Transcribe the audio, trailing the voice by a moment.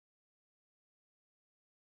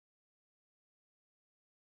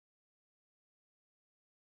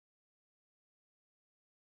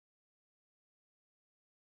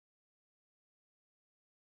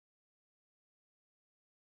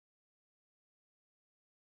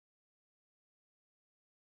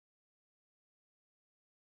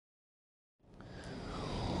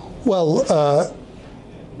Well,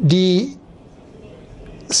 the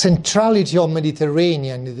centrality of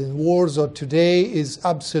Mediterranean in the wars of today is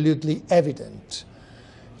absolutely evident.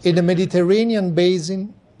 In the Mediterranean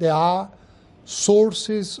basin, there are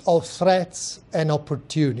sources of threats and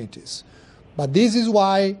opportunities. But this is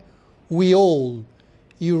why we all,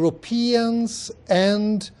 Europeans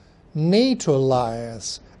and NATO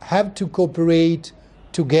allies, have to cooperate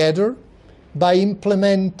together by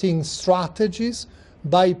implementing strategies,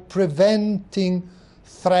 by preventing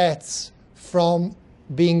threats from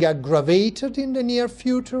being aggravated in the near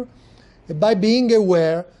future, by being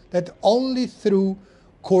aware that only through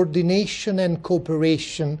coordination and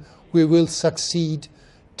cooperation we will succeed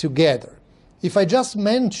together. If I just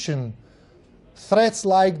mention threats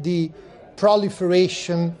like the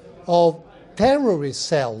proliferation of terrorist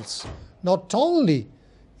cells, not only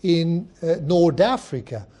in North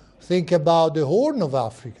Africa, think about the Horn of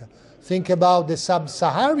Africa, think about the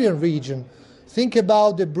sub-Saharan region, think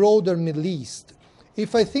about the broader Middle East.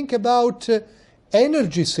 If I think about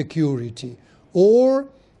energy security or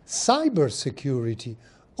cyber security,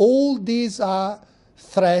 all these are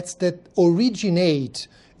threats that originate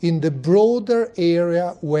in the broader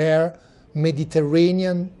area where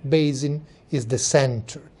Mediterranean basin is the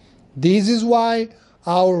center. This is why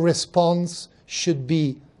our response should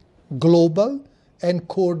be global and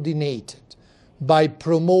coordinated by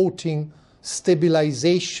promoting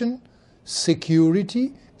stabilization,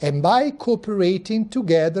 security, and by cooperating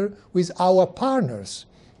together with our partners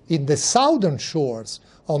in the southern shores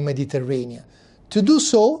of Mediterranean. To do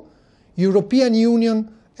so, European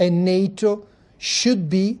Union and NATO should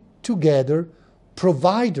be together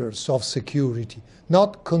providers of security,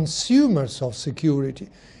 not consumers of security.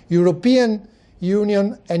 European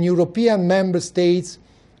Union and European member states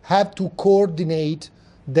have to coordinate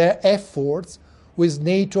their efforts with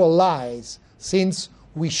NATO allies, since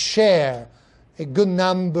we share a good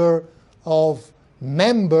number of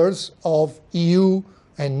members of EU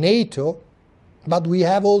and NATO, but we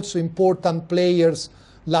have also important players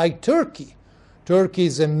like Turkey. Turkey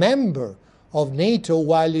is a member of NATO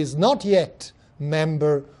while is not yet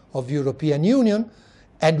member of European Union,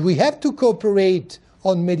 and we have to cooperate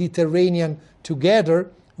on Mediterranean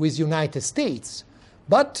together with United States.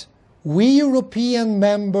 But we European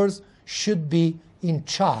members should be in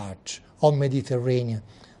charge of Mediterranean.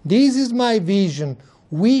 This is my vision.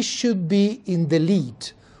 We should be in the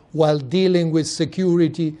lead while dealing with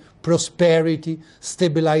security, prosperity,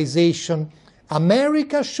 stabilization.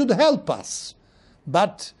 America should help us,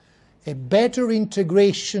 but a better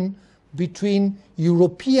integration between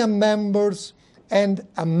European members and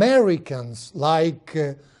Americans, like,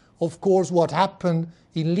 of course, what happened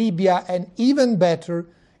in Libya, and even better,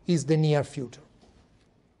 is the near future.